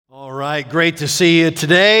right, great to see you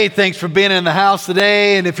today. Thanks for being in the house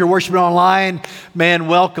today. And if you're worshiping online, man,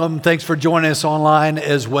 welcome. Thanks for joining us online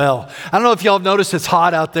as well. I don't know if y'all have noticed it's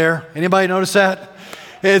hot out there. Anybody notice that?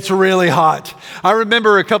 It's really hot. I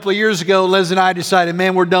remember a couple of years ago, Liz and I decided,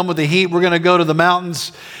 man, we're done with the heat. We're going to go to the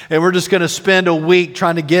mountains and we're just going to spend a week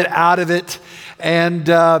trying to get out of it. And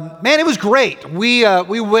man, it was great. We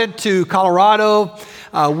went to Colorado.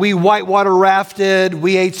 We whitewater rafted.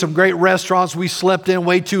 We ate some great restaurants. We slept in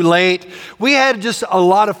way too late. We had just a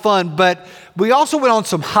lot of fun, but we also went on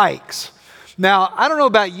some hikes. Now, I don't know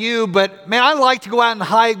about you, but man, I like to go out and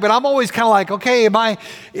hike, but I'm always kind of like, okay, am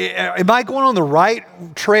I going on the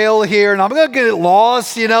right trail here? And I'm going to get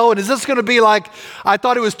lost, and is this going to be like, I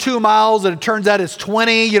thought it was 2 miles and it turns out it's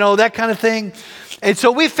 20, that kind of thing. And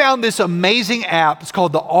so we found this amazing app. It's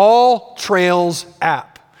called the All Trails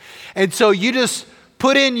app. And so you just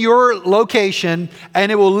put in your location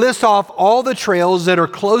and it will list off all the trails that are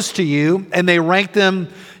close to you, and they rank them,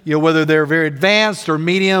 whether they're very advanced or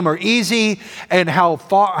medium or easy, and how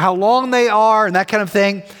long they are and that kind of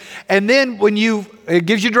thing. And then it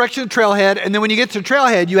gives you direction to the trailhead, and then when you get to the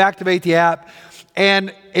trailhead, you activate the app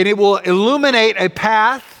and it will illuminate a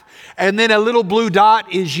path, and then a little blue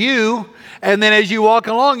dot is you. And then as you walk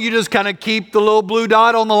along, you just kind of keep the little blue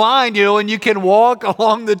dot on the line, and you can walk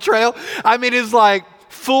along the trail. I mean, it's like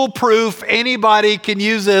foolproof. Anybody can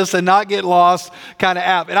use this and not get lost kind of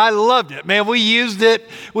app. And I loved it, man. We used it.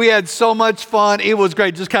 We had so much fun. It was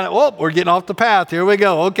great. Just kind of, we're getting off the path. Here we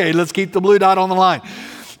go. Okay, let's keep the blue dot on the line.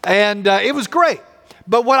 And it was great.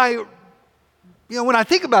 But when I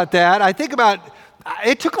think about that, I think about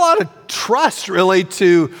it took a lot of trust really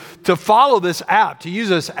to follow this app, to use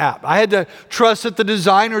this app. I had to trust that the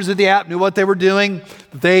designers of the app knew what they were doing,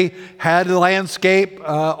 that they had the landscape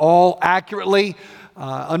all accurately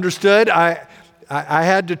understood. I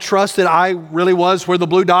had to trust that I really was where the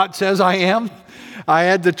blue dot says I am. I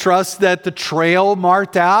had to trust that the trail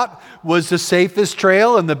marked out was the safest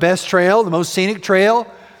trail and the best trail, the most scenic trail.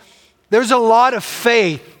 There's a lot of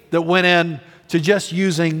faith that went in to just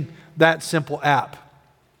using that simple app.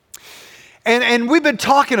 And we've been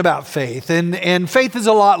talking about faith, and faith is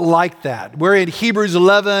a lot like that. We're in Hebrews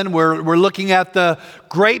 11, we're looking at the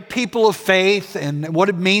great people of faith and what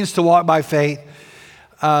it means to walk by faith.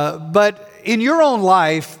 But in your own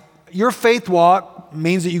life, your faith walk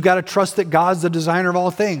means that you've got to trust that God's the designer of all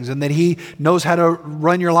things and that He knows how to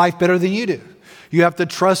run your life better than you do. You have to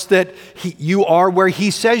trust that you are where He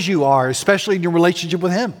says you are, especially in your relationship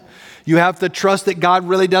with Him. You have to trust that God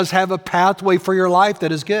really does have a pathway for your life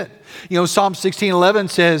that is good. Psalm 16:11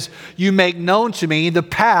 says, "You make known to me the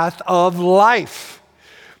path of life."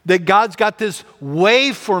 That God's got this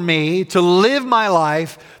way for me to live my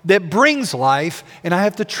life that brings life, and I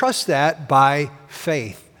have to trust that by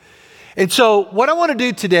faith. And so what I want to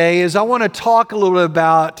do today is I want to talk a little bit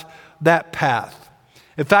about that path.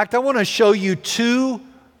 In fact, I want to show you two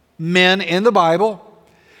men in the Bible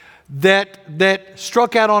that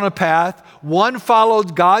struck out on a path. One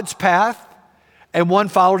followed God's path and one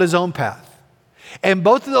followed his own path. And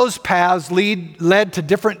both of those paths led to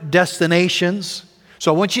different destinations.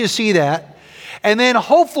 So I want you to see that. And then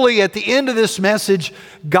hopefully at the end of this message,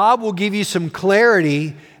 God will give you some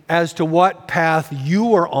clarity as to what path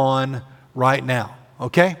you are on right now.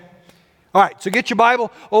 Okay? All right, so get your Bible,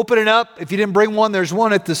 open it up. If you didn't bring one, there's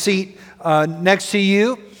one at the seat next to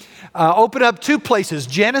you. Open up two places,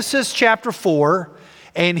 Genesis chapter 4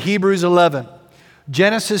 and Hebrews 11.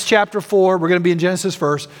 Genesis chapter 4, we're going to be in Genesis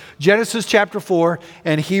first. Genesis chapter 4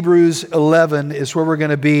 and Hebrews 11 is where we're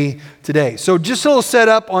going to be today. So just a little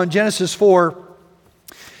setup on Genesis 4.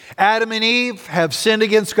 Adam and Eve have sinned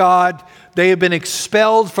against God. They have been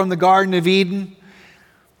expelled from the Garden of Eden.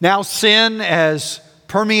 Now sin has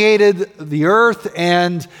permeated the earth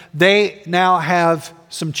and they now have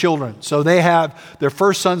some children. So they have, their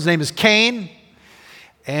first son's name is Cain.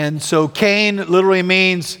 And so Cain literally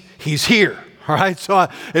means he's here. All right. So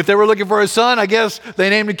if they were looking for a son, I guess they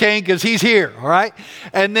named him Cain because he's here. All right.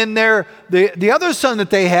 And then the other son that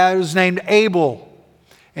they had was named Abel.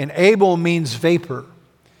 And Abel means vapor,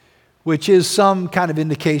 which is some kind of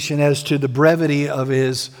indication as to the brevity of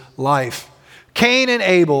his life. Cain and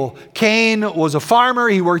Abel. Cain was a farmer.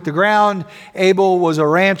 He worked the ground. Abel was a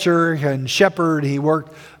rancher and shepherd. He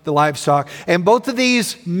worked the livestock. And both of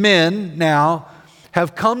these men now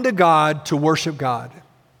have come to God to worship God.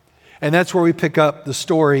 And that's where we pick up the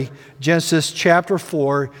story, Genesis chapter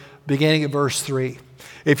 4, beginning at verse 3.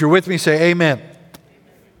 If you're with me, say amen.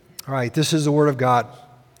 All right, this is the word of God.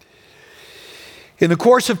 In the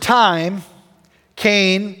course of time,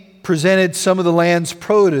 Cain presented some of the land's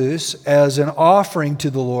produce as an offering to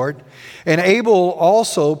the Lord. And Abel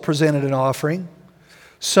also presented an offering,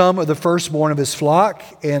 some of the firstborn of his flock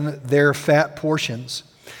and their fat portions.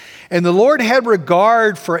 And the Lord had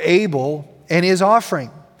regard for Abel and his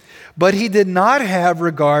offering, but he did not have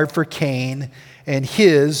regard for Cain and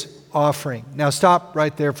his offering. Now stop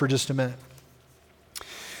right there for just a minute.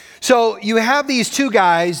 So you have these two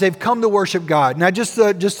guys, they've come to worship God. Now just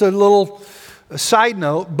a little side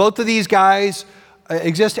note, both of these guys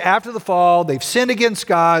exist after the fall. They've sinned against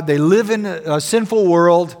God. They live in a sinful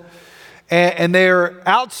world. And they're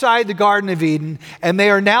outside the Garden of Eden. And they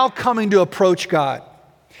are now coming to approach God.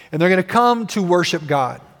 And they're going to come to worship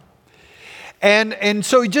God. And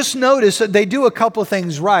so you just notice that they do a couple of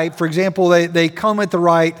things right. For example, they come at the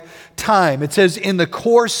right time. It says in the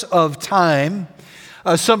course of time.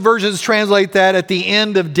 Some versions translate that at the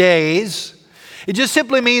end of days. It just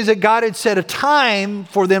simply means that God had set a time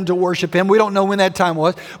for them to worship Him. We don't know when that time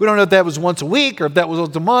was. We don't know if that was once a week or if that was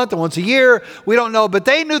once a month or once a year. We don't know, but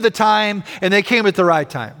they knew the time and they came at the right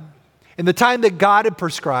time. In the time that God had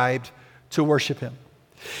prescribed to worship Him.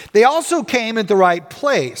 They also came at the right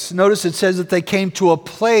place. Notice it says that they came to a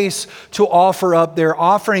place to offer up their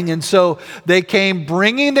offering. And so they came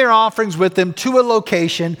bringing their offerings with them to a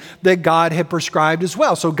location that God had prescribed as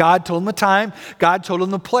well. So God told them the time, God told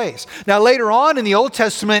them the place. Now later on in the Old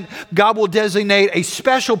Testament, God will designate a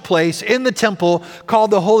special place in the temple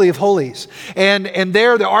called the Holy of Holies. And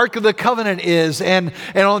there the Ark of the Covenant is. And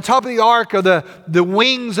on top of the Ark are the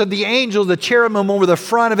wings of the angels, the cherubim over the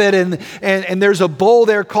front of it. And there's a bowl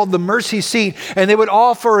there called the mercy seat, and they would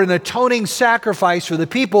offer an atoning sacrifice for the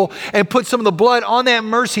people and put some of the blood on that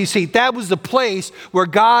mercy seat. That was the place where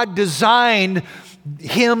God designed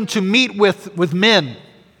Him to meet with men,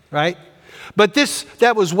 right? But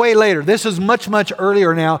that was way later. This is much, much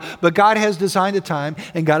earlier now, but God has designed a time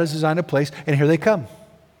and God has designed a place, and here they come.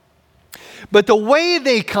 But the way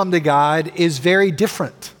they come to God is very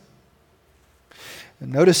different.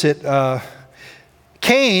 Notice it.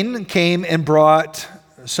 Cain came and brought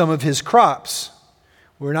some of his crops.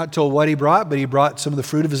 We're not told what he brought, but he brought some of the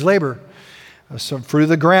fruit of his labor, some fruit of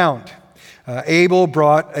the ground. Abel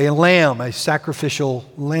brought a lamb, a sacrificial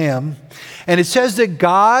lamb. And it says that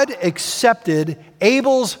God accepted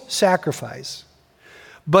Abel's sacrifice,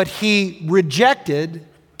 but He rejected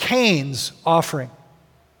Cain's offering.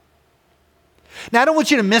 Now, I don't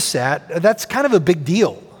want you to miss that. That's kind of a big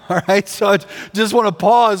deal, all right? So I just want to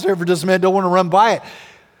pause here for just a minute. Don't want to run by it.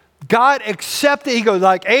 God accepted, He goes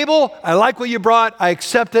like, Abel, I like what you brought. I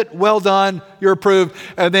accept it. Well done. You're approved.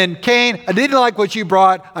 And then Cain, I didn't like what you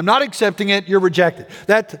brought. I'm not accepting it. You're rejected.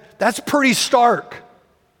 That's pretty stark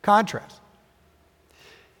contrast.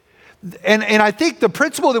 And I think the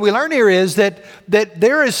principle that we learn here is that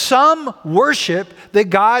there is some worship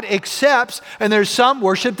that God accepts and there's some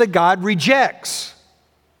worship that God rejects.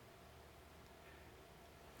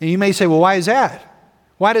 And you may say, well, why is that?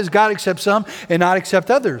 Why does God accept some and not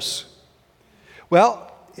accept others? Well,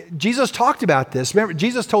 Jesus talked about this. Remember,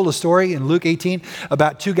 Jesus told a story in Luke 18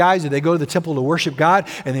 about two guys that they go to the temple to worship God,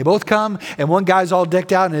 and they both come, and one guy's all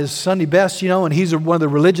decked out in his Sunday best, and he's one of the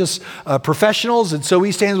religious professionals, and so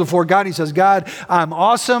he stands before God, and he says, God, I'm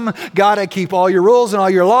awesome. God, I keep all your rules and all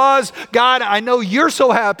your laws. God, I know you're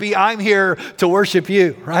so happy. I'm here to worship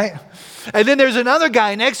you, right? And then there's another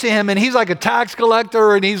guy next to him, and he's like a tax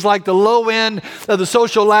collector, and he's like the low end of the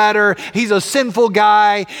social ladder. He's a sinful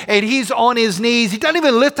guy, and he's on his knees. He doesn't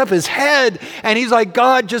even lift up his head, and he's like,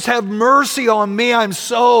 God, just have mercy on me. I'm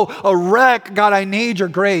so a wreck. God, I need your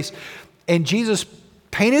grace. And Jesus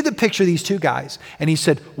painted the picture of these two guys, and He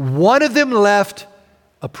said, one of them left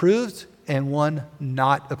approved and one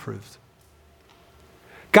not approved.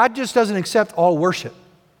 God just doesn't accept all worship.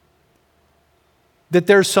 That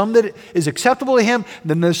there's some that is acceptable to Him,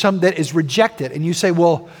 then there's some that is rejected. And you say,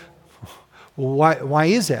 well, why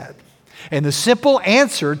is that? And the simple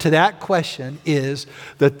answer to that question is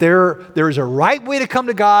that there is a right way to come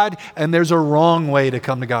to God and there's a wrong way to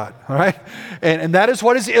come to God. All right? And that is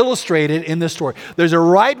what is illustrated in this story. There's a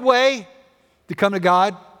right way to come to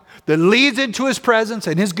God that leads into His presence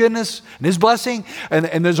and His goodness and His blessing.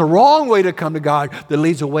 And there's a wrong way to come to God that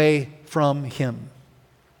leads away from Him.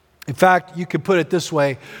 In fact, you could put it this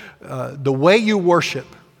way, the way you worship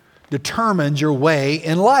determines your way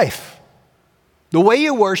in life. The way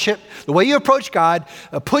you worship, the way you approach God,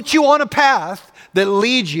 puts you on a path that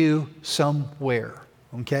leads you somewhere,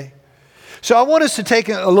 okay? So I want us to take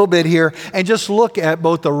a little bit here and just look at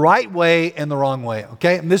both the right way and the wrong way,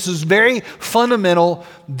 okay? And this is very fundamental,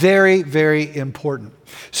 very, very important.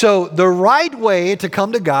 So the right way to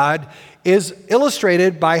come to God is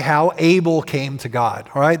illustrated by how Abel came to God,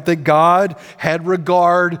 all right? That God had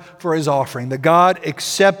regard for his offering, that God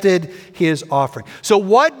accepted his offering. So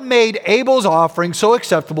what made Abel's offering so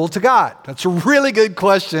acceptable to God? That's a really good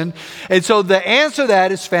question. And so the answer to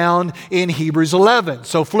that is found in Hebrews 11.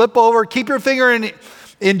 So flip over, keep your finger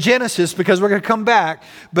in Genesis because we're going to come back.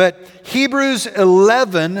 But Hebrews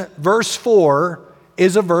 11, verse 4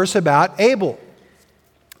 is a verse about Abel.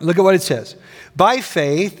 Look at what it says. By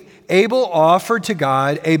faith, Abel offered to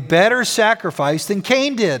God a better sacrifice than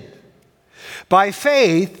Cain did. By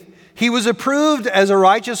faith, he was approved as a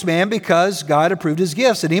righteous man because God approved his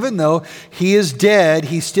gifts. And even though he is dead,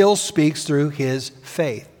 he still speaks through his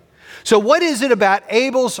faith. So what is it about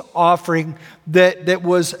Abel's offering that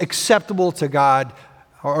was acceptable to God,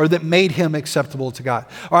 or that made him acceptable to God?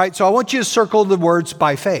 All right, so I want you to circle the words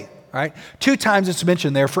by faith. All right, 2 times it's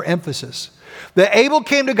mentioned there for emphasis. That Abel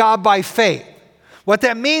came to God by faith. What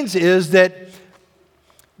that means is that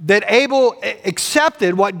Abel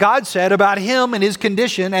accepted what God said about him and his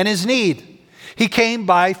condition and his need. He came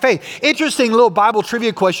by faith. Interesting little Bible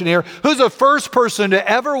trivia question here. Who's the first person to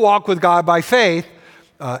ever walk with God by faith?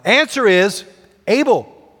 Answer is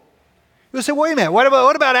Abel. You say, wait a minute,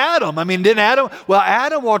 what about Adam? I mean, didn't Adam? Well,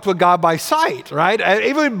 Adam walked with God by sight, right?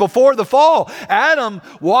 Even before the fall, Adam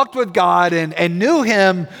walked with God and knew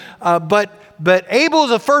him, but Abel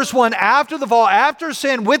is the first one after the fall, after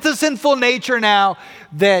sin, with the sinful nature now,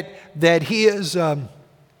 that he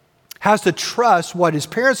has to trust what his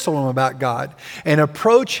parents told him about God and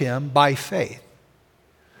approach him by faith.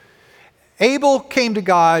 Abel came to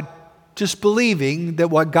God just believing that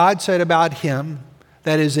what God said about him,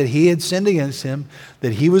 that is, that he had sinned against him,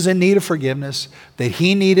 that he was in need of forgiveness, that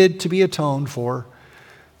he needed to be atoned for,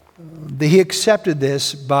 that he accepted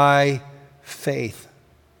this by faith.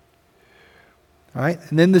 All right?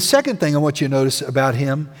 And then the second thing I want you to notice about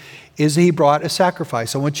him is he brought a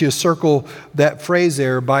sacrifice. I want you to circle that phrase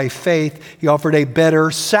there, by faith. He offered a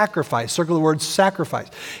better sacrifice. Circle the word sacrifice.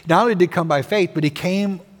 Not only did he come by faith, but he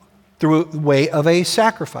came through the way of a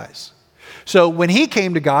sacrifice. So when he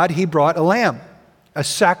came to God, he brought a lamb, a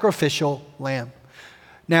sacrificial lamb.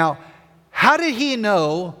 Now, how did he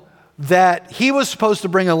know that he was supposed to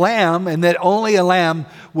bring a lamb and that only a lamb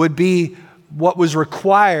would be what was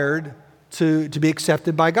required to be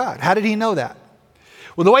accepted by God? How did he know that?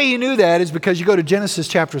 Well, the way he knew that is because you go to Genesis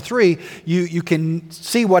chapter 3, you can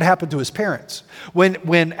see what happened to his parents.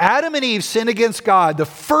 When Adam and Eve sinned against God, the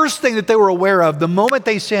first thing that they were aware of the moment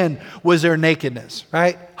they sinned was their nakedness,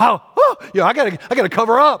 right? I gotta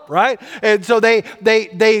cover up, right? And so they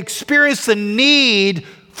experienced the need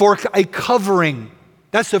for a covering.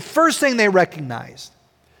 That's the first thing they recognized.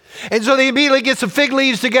 And so they immediately get some fig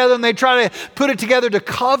leaves together and they try to put it together to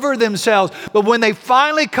cover themselves. But when they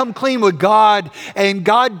finally come clean with God and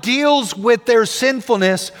God deals with their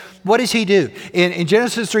sinfulness, what does he do? In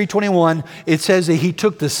Genesis 3:21, it says that he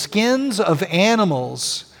took the skins of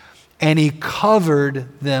animals and he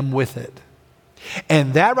covered them with it.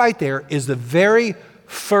 And that right there is the very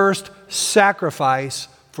first sacrifice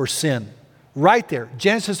for sin. Right there,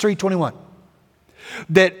 Genesis 3:21.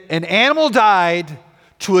 That an animal died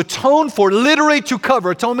to atone for, literally to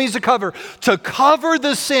cover. Atone means to cover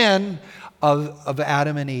the sin of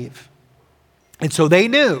Adam and Eve. And so they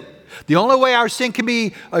knew the only way our sin can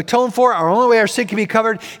be atoned for, our only way our sin can be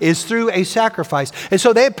covered is through a sacrifice. And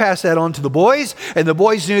so they passed that on to the boys, and the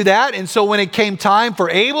boys knew that. And so when it came time for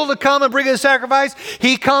Abel to come and bring a sacrifice,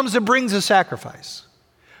 he comes and brings a sacrifice.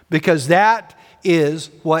 Because that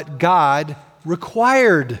is what God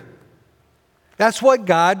required. That's what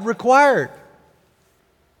God required.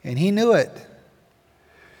 And he knew it.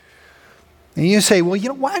 And you say, well,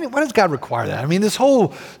 why does God require that? I mean, this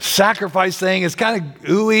whole sacrifice thing is kind of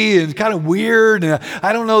ooey and kind of weird. And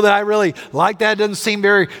I don't know that I really like that. It doesn't seem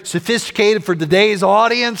very sophisticated for today's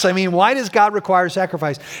audience. I mean, why does God require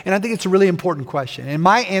sacrifice? And I think it's a really important question. And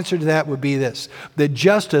my answer to that would be this, that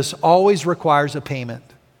justice always requires a payment.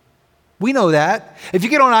 We know that. If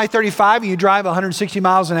you get on I-35 and you drive 160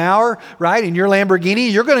 miles an hour, right, in your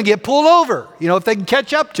Lamborghini, you're going to get pulled over. If they can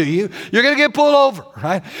catch up to you, you're going to get pulled over,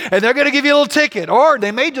 right? And they're going to give you a little ticket. Or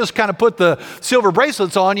they may just kind of put the silver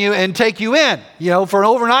bracelets on you and take you in, for an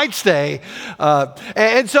overnight stay.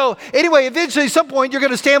 And so, anyway, eventually at some point, you're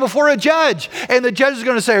going to stand before a judge. And the judge is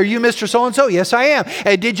going to say, are you Mr. So-and-so? Yes, I am.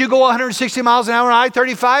 And did you go 160 miles an hour on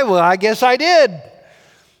I-35? Well, I guess I did.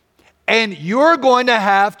 And you're going to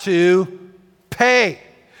have to pay.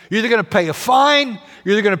 You're either going to pay a fine,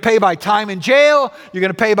 you're either going to pay by time in jail, you're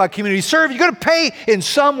going to pay by community service, you're going to pay in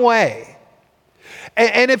some way.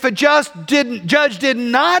 And if a judge did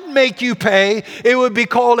not make you pay, it would be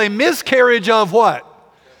called a miscarriage of what?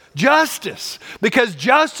 Justice. Because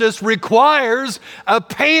justice requires a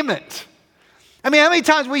payment. I mean, how many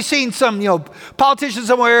times we've seen some, politician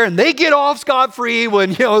somewhere and they get off scot-free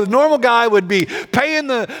when, the normal guy would be paying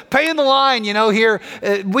the line, here.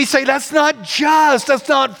 We say that's not just, that's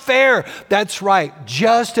not fair. That's right.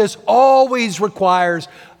 Justice always requires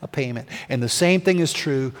a payment. And the same thing is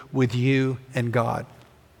true with you and God.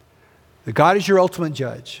 That God is your ultimate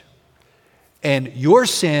judge. And your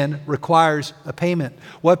sin requires a payment.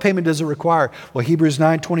 What payment does it require? Well, Hebrews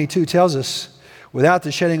 9:22 tells us, without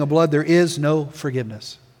the shedding of blood, there is no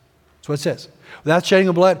forgiveness. That's what it says. Without shedding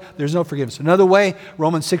of blood, there's no forgiveness. Another way,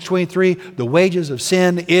 Romans 6:23, the wages of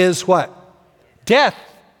sin is what? Death.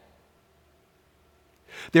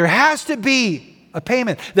 There has to be a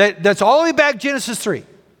payment. That's all the way back Genesis 3.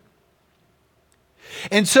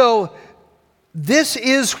 And so this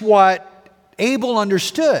is what Abel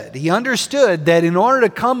understood. He understood that in order to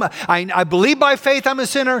come, I believe by faith I'm a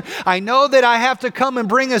sinner. I know that I have to come and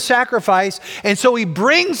bring a sacrifice. And so he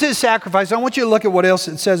brings his sacrifice. I want you to look at what else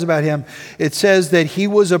it says about him. It says that he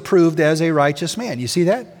was approved as a righteous man. You see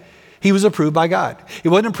that? He was approved by God. He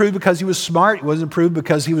wasn't approved because he was smart. He wasn't approved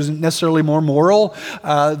because he was necessarily more moral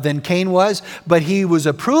than Cain was. But he was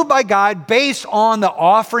approved by God based on the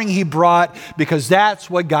offering he brought, because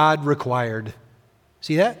that's what God required.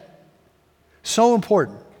 See that? So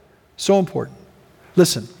important. So important.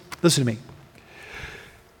 Listen to me.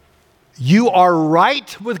 You are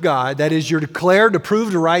right with God. That is, you're declared,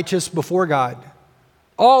 approved, righteous before God.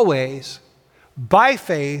 Always by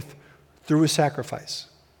faith through a sacrifice.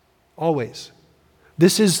 Always.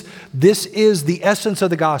 This is the essence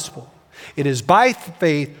of the gospel. It is by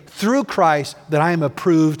faith through Christ that I am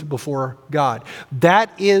approved before God.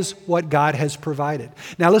 That is what God has provided.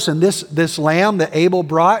 Now listen, this lamb that Abel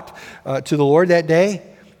brought to the Lord that day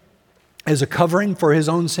as a covering for his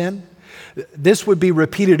own sin, this would be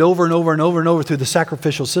repeated over and over and over and over through the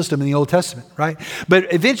sacrificial system in the Old Testament, right?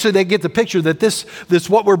 But eventually they get the picture that this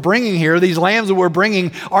what we're bringing here, these lambs that we're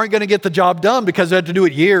bringing, aren't going to get the job done because they have to do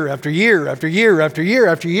it year after year after year after year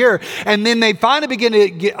after year. And then they finally begin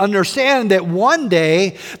to understand that one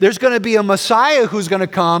day there's going to be a Messiah who's going to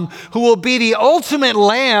come, who will be the ultimate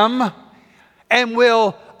lamb and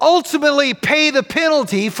will ultimately pay the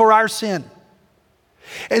penalty for our sin.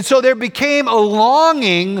 And so there became a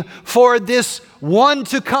longing for this one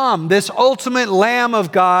to come, this ultimate Lamb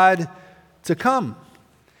of God to come.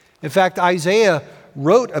 In fact, Isaiah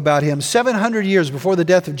wrote about him 700 years before the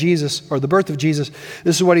death of Jesus, or the birth of Jesus.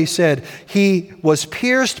 This is what he said. He was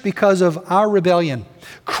pierced because of our rebellion,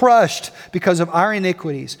 crushed because of our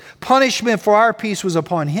iniquities. Punishment for our peace was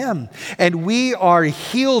upon him, and we are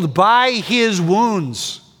healed by his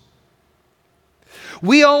wounds.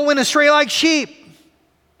 We all went astray like sheep.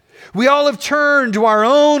 We all have turned to our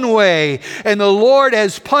own way, and the Lord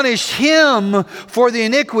has punished him for the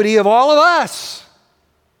iniquity of all of us.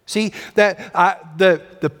 See, that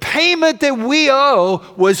the payment that we owe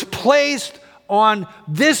was placed on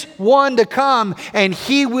this one to come, and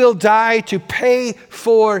he will die to pay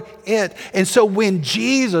for it. And so when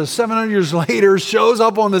Jesus, 700 years later, shows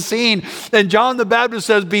up on the scene, and John the Baptist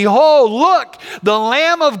says, "Behold, look, the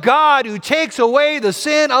Lamb of God who takes away the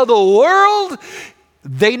sin of the world,"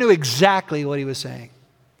 they knew exactly what he was saying.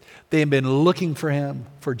 They had been looking for him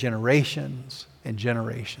for generations and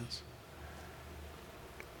generations.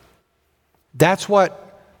 That's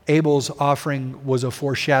what Abel's offering was a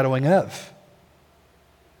foreshadowing of.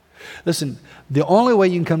 Listen, the only way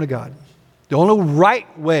you can come to God, the only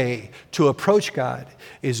right way to approach God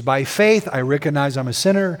is by faith. I recognize I'm a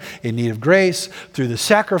sinner in need of grace through the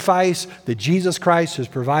sacrifice that Jesus Christ has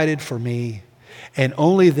provided for me. And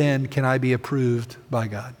only then can I be approved by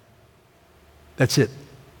God. That's it.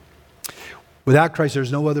 Without Christ,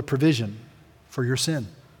 there's no other provision for your sin.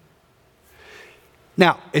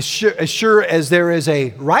 Now, as sure as there is a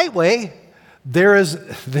right way, there is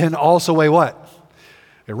then also a what?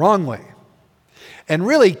 A wrong way. And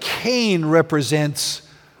really, Cain represents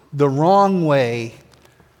the wrong way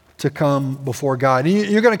to come before God. And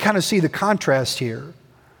you're going to kind of see the contrast here.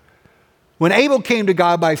 When Abel came to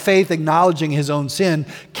God by faith, acknowledging his own sin,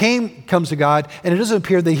 Cain comes to God, and it doesn't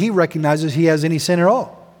appear that he recognizes he has any sin at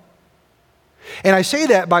all. And I say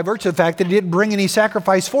that by virtue of the fact that he didn't bring any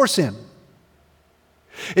sacrifice for sin.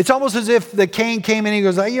 It's almost as if the Cain came in and he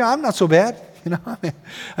goes, I'm not so bad.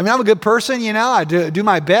 I'm a good person. I do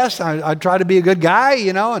my best. I try to be a good guy.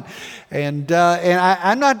 And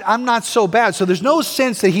I'm not so bad. So there's no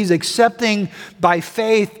sense that he's accepting by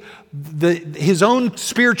faith his own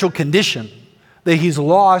spiritual condition, that he's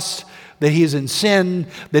lost, that he's in sin,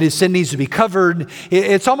 that his sin needs to be covered.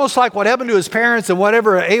 It's almost like what happened to his parents and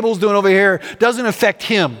whatever Abel's doing over here doesn't affect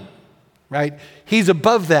him. right? He's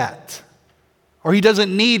above that, or he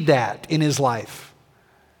doesn't need that in his life.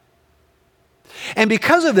 And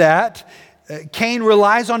because of that, Cain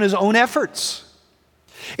relies on his own efforts.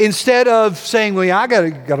 Instead of saying, well, yeah, I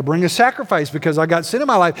got to bring a sacrifice because I got sin in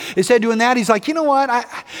my life. Instead of doing that, he's like, you know what?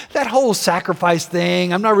 That whole sacrifice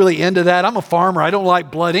thing, I'm not really into that. I'm a farmer. I don't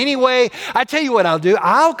like blood anyway. I tell you what I'll do.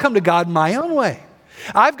 I'll come to God my own way.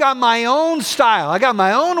 I've got my own style. I got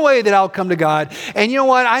my own way that I'll come to God. And you know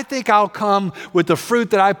what? I think I'll come with the fruit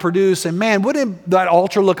that I produce. And man, wouldn't that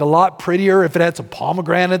altar look a lot prettier if it had some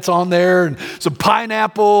pomegranates on there and some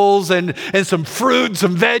pineapples and some fruit,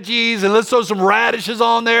 some veggies, and let's throw some radishes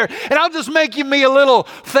on there. And I'll just make me a little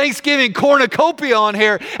Thanksgiving cornucopia on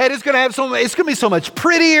here. And it's going to be so much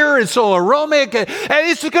prettier and so aromatic. And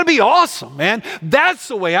it's going to be awesome, man. That's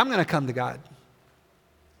the way I'm going to come to God.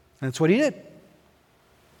 And that's what he did.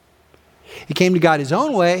 He came to God his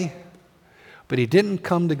own way, but he didn't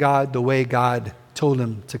come to God the way God told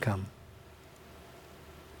him to come.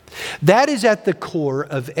 That is at the core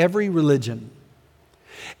of every religion.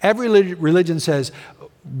 Every religion says,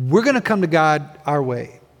 we're going to come to God our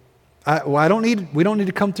way. We don't need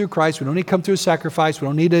to come through Christ. We don't need to come through a sacrifice. We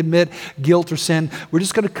don't need to admit guilt or sin. We're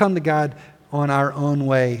just going to come to God on our own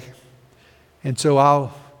way. And so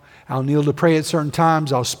I'll kneel to pray at certain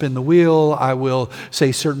times. I'll spin the wheel. I will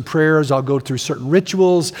say certain prayers. I'll go through certain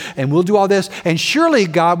rituals, and we'll do all this. And surely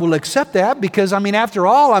God will accept that because, after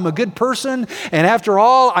all, I'm a good person. And after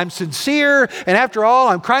all, I'm sincere. And after all,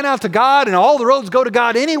 I'm crying out to God, and all the roads go to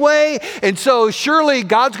God anyway. And so surely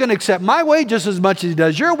God's going to accept my way just as much as he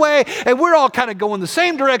does your way. And we're all kind of going the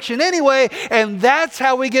same direction anyway. And that's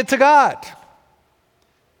how we get to God.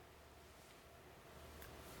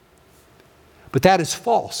 But that is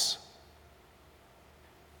false.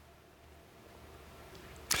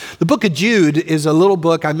 The book of Jude is a little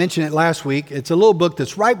book, I mentioned it last week. It's a little book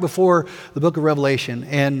that's right before the book of Revelation.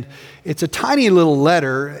 And it's a tiny little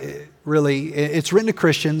letter, really. It's written to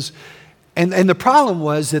Christians. And the problem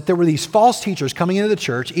was that there were these false teachers coming into the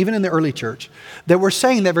church, even in the early church, that were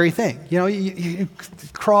saying that very thing. You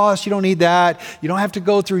cross, you don't need that. You don't have to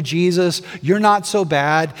go through Jesus. You're not so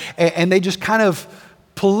bad. And they just kind of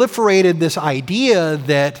proliferated this idea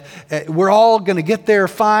that we're all going to get there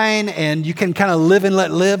fine and you can kind of live and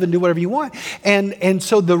let live and do whatever you want. And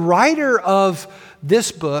so the writer of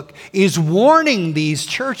this book is warning these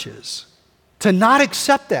churches to not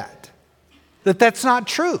accept that that's not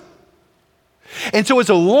true. And so it's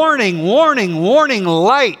a warning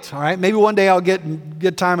light, all right? Maybe one day I'll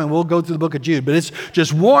get time and we'll go through the book of Jude, but it's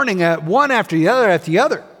just warning at one after the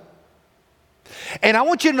other. And I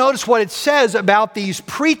want you to notice what it says about these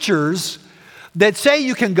preachers that say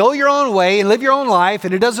you can go your own way and live your own life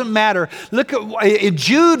and it doesn't matter. Look at in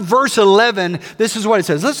Jude verse 11, this is what it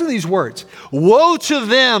says. Listen to these words. Woe to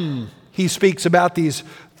them, he speaks about these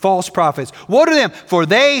false prophets. Woe to them, for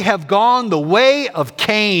they have gone the way of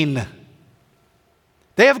Cain.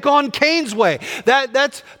 They have gone Cain's way.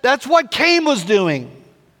 That's what Cain was doing.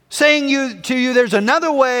 Saying to you, there's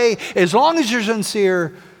another way, as long as you're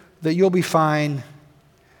sincere, that you'll be fine,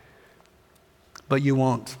 but you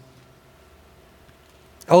won't.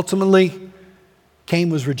 Ultimately,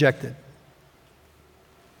 Cain was rejected.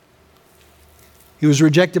 He was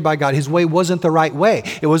rejected by God. His way wasn't the right way.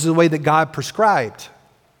 It was the way that God prescribed.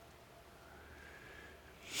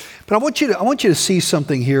 But I want you to see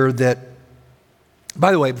something here that,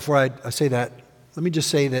 by the way, before I say that, let me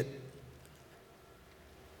just say that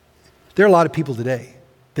there are a lot of people today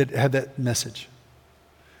that have that message.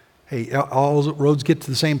 Hey, all roads get to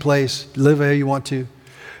the same place. Live how you want to.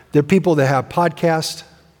 There are people that have podcasts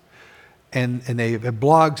and they have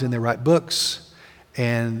blogs and they write books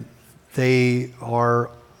and they are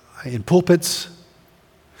in pulpits.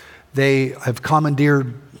 They have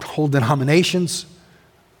commandeered whole denominations.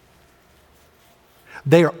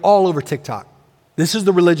 They are all over TikTok. This is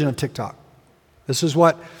the religion of TikTok. This is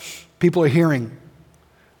what people are hearing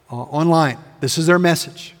online. This is their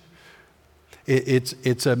message. It's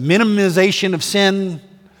a minimization of sin,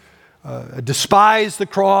 despise the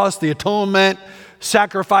cross, the atonement,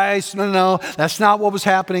 sacrifice. No, that's not what was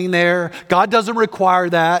happening there. God doesn't require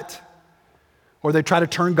that. Or they try to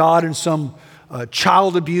turn God into some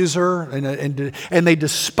child abuser, and they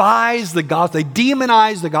despise the gospel. They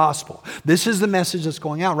demonize the gospel. This is the message that's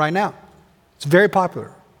going out right now. It's very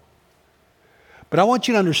popular. But I want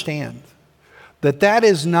you to understand that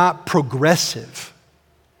is not progressive.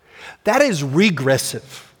 That is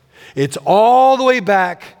regressive. It's all the way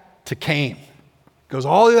back to Cain. It goes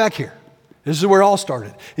all the way back here. This is where it all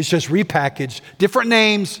started. It's just repackaged, different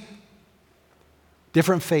names,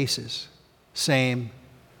 different faces, same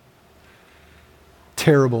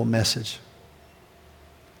terrible message.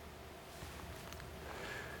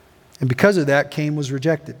 And because of that, Cain was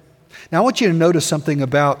rejected. Now I want you to notice something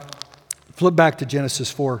about, flip back to Genesis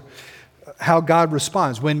 4, how God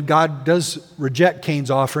responds. When God does reject Cain's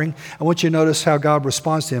offering, I want you to notice how God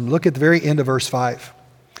responds to him. Look at the very end of verse 5.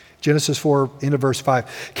 Genesis 4, end of verse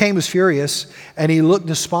 5. Cain was furious and he looked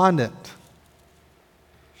despondent.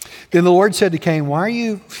 Then the Lord said to Cain, why are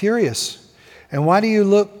you furious? And why do you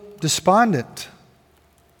look despondent?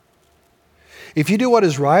 If you do what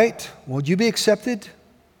is right, won't you be accepted?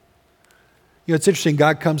 You know, it's interesting.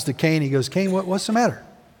 God comes to Cain. He goes, Cain, what's the matter?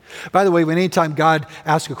 By the way, when anytime God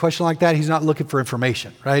asks a question like that, he's not looking for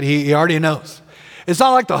information, right? He already knows. It's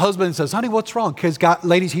not like the husband says, honey, what's wrong? Because God,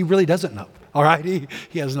 ladies, he really doesn't know. All right,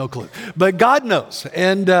 he has no clue. But God knows.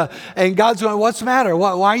 And God's going, what's the matter?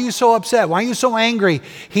 Why are you so upset? Why are you so angry?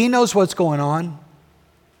 He knows what's going on.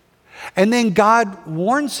 And then God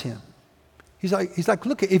warns him. He's like,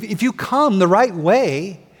 look, if you come the right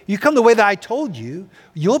way, you come the way that I told you,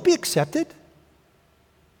 you'll be accepted.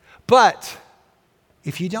 But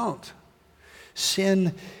if you don't,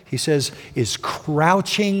 sin, he says, is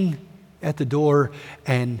crouching at the door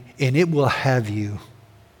and it will have you.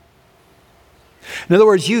 In other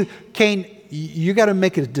words, Cain, you got to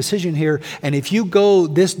make a decision here. And if you go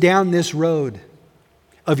down this road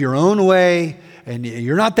of your own way, and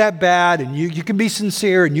you're not that bad, and you can be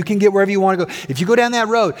sincere, and you can get wherever you want to go. If you go down that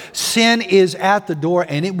road, sin is at the door,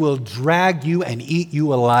 and it will drag you and eat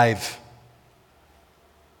you alive.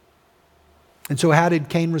 And so how did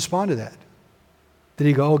Cain respond to that? Did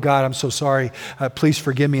he go, oh God, I'm so sorry. Please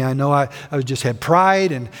forgive me. I know I just had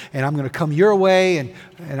pride and I'm going to come your way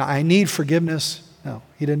and I need forgiveness. No,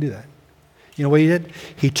 he didn't do that. You know what he did?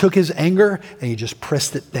 He took his anger and he just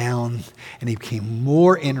pressed it down and he became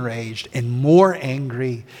more enraged and more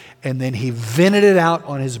angry. And then he vented it out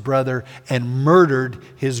on his brother and murdered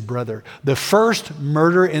his brother. The first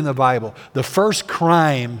murder in the Bible, the first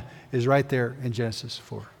crime is right there in Genesis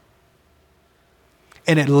 4.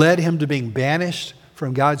 And it led him to being banished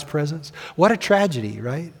from God's presence. What a tragedy,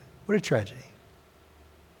 right? What a tragedy.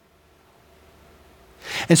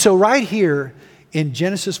 And so right here in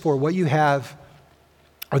Genesis 4, what you have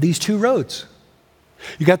are these two roads.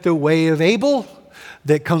 You got the way of Abel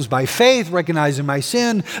that comes by faith, recognizing my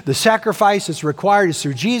sin. The sacrifice that's required is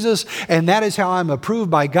through Jesus, and that is how I'm approved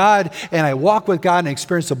by God, and I walk with God and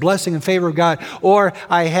experience the blessing and favor of God. Or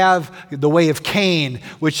I have the way of Cain,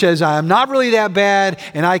 which says I'm not really that bad,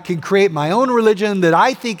 and I can create my own religion that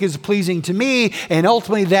I think is pleasing to me, and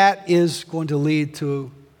ultimately that is going to lead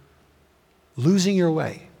to losing your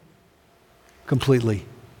way completely.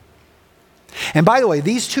 And by the way,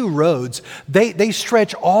 these two roads, they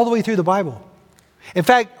stretch all the way through the Bible. In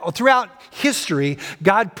fact, throughout history,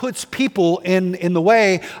 God puts people in the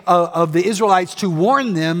way of the Israelites to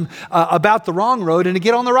warn them about the wrong road and to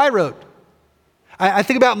get on the right road. I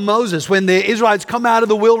think about Moses when the Israelites come out of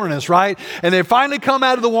the wilderness, right? And they finally come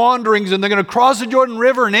out of the wanderings and they're going to cross the Jordan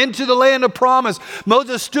River and into the land of promise.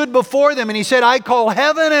 Moses stood before them and he said, I call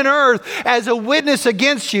heaven and earth as a witness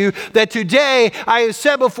against you that today I have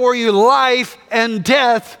set before you life and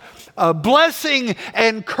death, blessing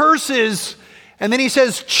and curses. And then he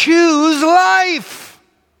says, choose life.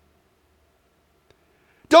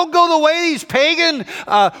 Don't go the way of these pagan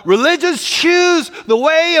religions. Choose the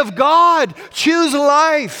way of God. Choose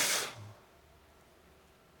life.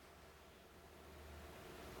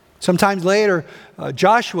 Sometimes later,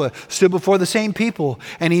 Joshua stood before the same people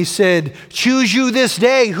and he said, choose you this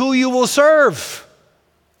day who you will serve.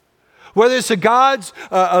 Whether it's the gods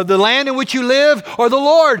of the land in which you live or the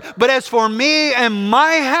Lord. But as for me and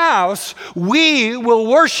my house, we will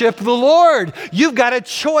worship the Lord. You've got a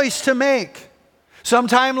choice to make.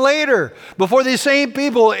 Sometime later, before these same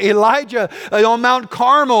people, Elijah on Mount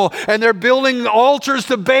Carmel, and they're building altars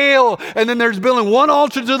to Baal, and then they're building one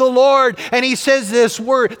altar to the Lord, and he says these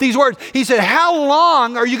words. He said, how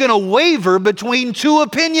long are you going to waver between two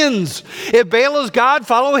opinions? If Baal is God,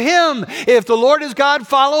 follow him. If the Lord is God,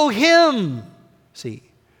 follow him. See,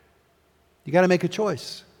 you got to make a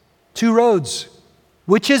choice. Two roads.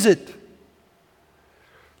 Which is it?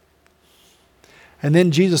 And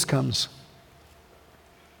then Jesus comes.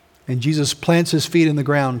 And Jesus plants his feet in the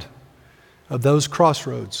ground of those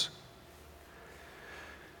crossroads.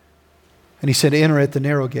 And he said, enter at the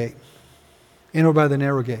narrow gate. Enter by the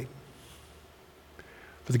narrow gate.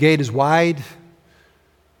 For the gate is wide,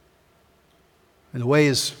 and the way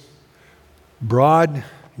is broad and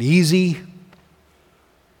easy.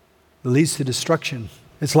 It leads to destruction.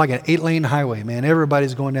 It's like an 8-lane highway, man.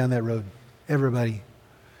 Everybody's going down that road. Everybody.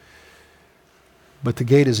 But the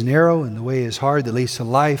gate is narrow and the way is hard that leads to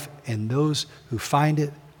life, and those who find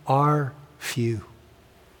it are few.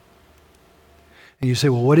 And you say,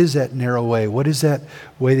 well, what is that narrow way? What is that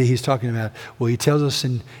way that he's talking about? Well, he tells us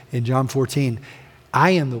in John 14,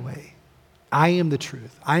 I am the way. I am the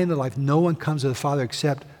truth. I am the life. No one comes to the Father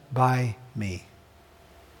except by me.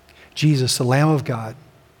 Jesus, the Lamb of God,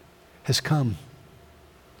 has come.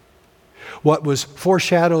 What was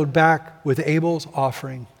foreshadowed back with Abel's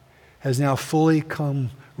offering has now fully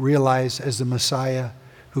come realized as the Messiah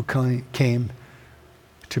who came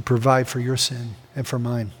to provide for your sin and for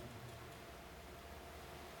mine.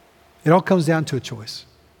 It all comes down to a choice.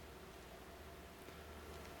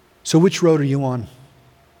 So which road are you on?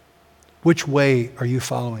 Which way are you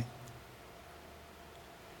following?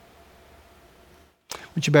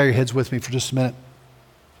 Would you bow your heads with me for just a minute?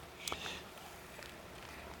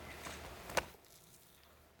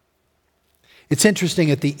 It's interesting,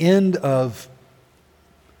 at the end of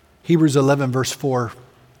Hebrews 11, verse 4,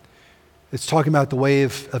 it's talking about the way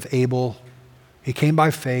of Abel. He came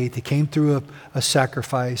by faith. He came through a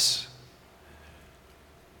sacrifice.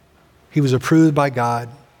 He was approved by God.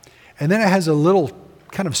 And then it has a little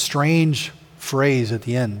kind of strange phrase at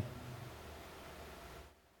the end.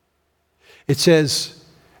 It says,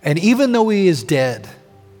 and even though he is dead,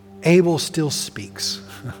 Abel still speaks.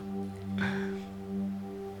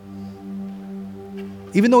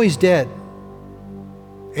 Even though he's dead,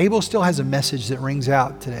 Abel still has a message that rings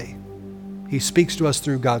out today. He speaks to us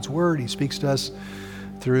through God's word. He speaks to us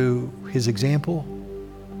through his example.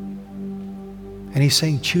 And he's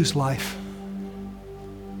saying, choose life.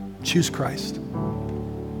 Choose Christ.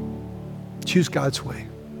 Choose God's way.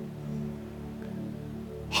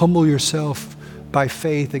 Humble yourself by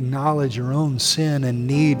faith. Acknowledge your own sin and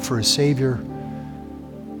need for a Savior.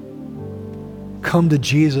 Come to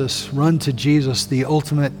Jesus. Run to Jesus, the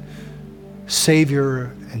ultimate Savior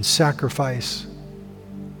and sacrifice.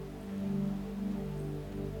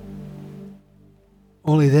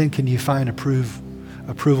 Only then can you find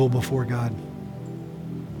approval before God.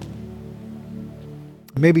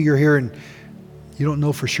 Maybe you're here and you don't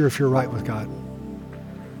know for sure if you're right with God.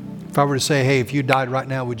 If I were to say, hey, if you died right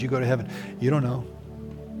now, would you go to heaven? You don't know.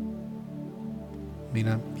 I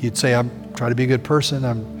mean, you'd say, I'm trying to be a good person.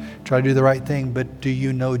 I'm trying to do the right thing. But do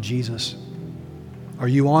you know Jesus? Are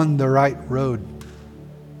you on the right road?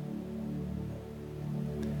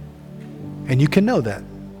 And you can know that.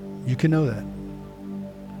 You can know that.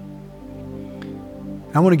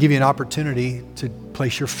 I want to give you an opportunity to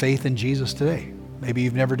place your faith in Jesus today. Maybe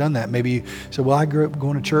you've never done that. Maybe you said, well, I grew up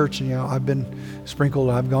going to church and, I've been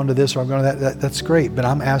sprinkled, I've gone to this or I've gone to that. That's great. But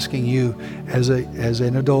I'm asking you as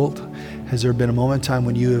an adult, has there been a moment in time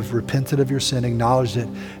when you have repented of your sin, acknowledged it,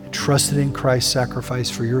 trusted in Christ's sacrifice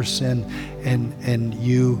for your sin, and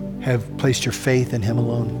you have placed your faith in him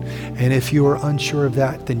alone? And if you are unsure of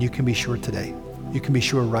that, then you can be sure today. You can be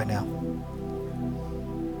sure right now.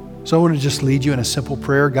 So I want to just lead you in a simple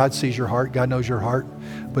prayer. God sees your heart. God knows your heart.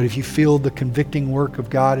 But if you feel the convicting work of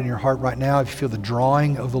God in your heart right now, if you feel the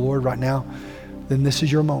drawing of the Lord right now, then this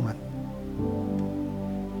is your moment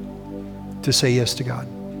to say yes to God,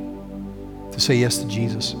 to say yes to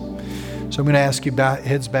Jesus. So I'm going to ask you,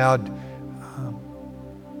 heads bowed,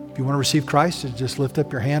 if you want to receive Christ, just lift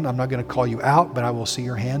up your hand. I'm not going to call you out, but I will see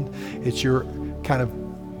your hand. It's your kind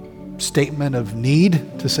of statement of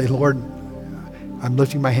need to say, Lord, I'm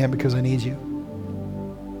lifting my hand because I need you.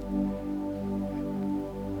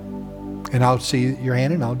 And I'll see your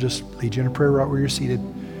hand and I'll just lead you in a prayer right where you're seated.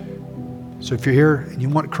 So if you're here and you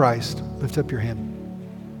want Christ, lift up your hand.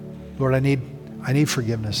 Lord, I need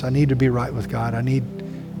forgiveness. I need to be right with God. I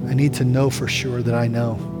need to know for sure that I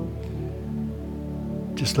know.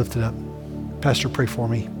 Just lift it up. Pastor, pray for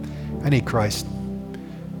me. I need Christ.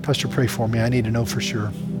 Pastor, pray for me. I need to know for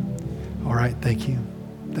sure. All right, thank you.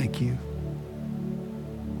 Thank you.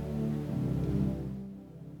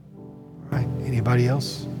 All right, anybody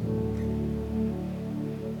else?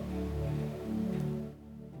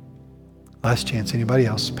 Last chance. Anybody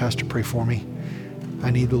else? Pastor, pray for me. I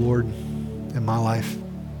need the Lord in my life.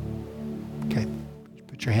 Okay.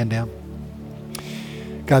 Put your hand down.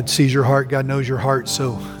 God sees your heart. God knows your heart.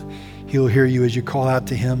 So he'll hear you as you call out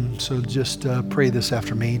to him. So just pray this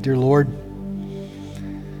after me. Dear Lord,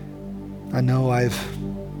 I know I've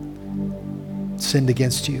sinned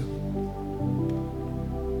against you.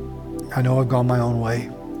 I know I've gone my own way.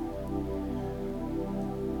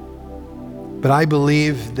 But I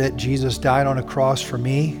believe that Jesus died on a cross for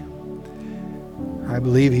me. I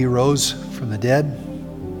believe he rose from the dead.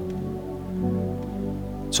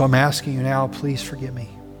 So I'm asking you now, please forgive me.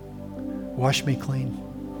 Wash me clean.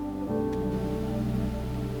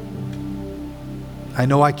 I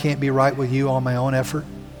know I can't be right with you on my own effort.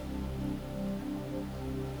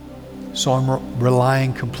 So I'm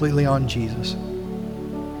relying completely on Jesus.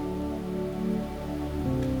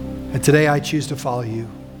 And today I choose to follow you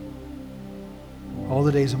all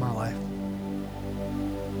the days of my life.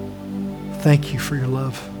 Thank you for your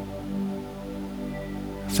love.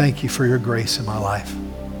 Thank you for your grace in my life.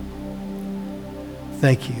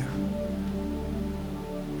 Thank you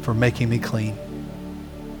for making me clean.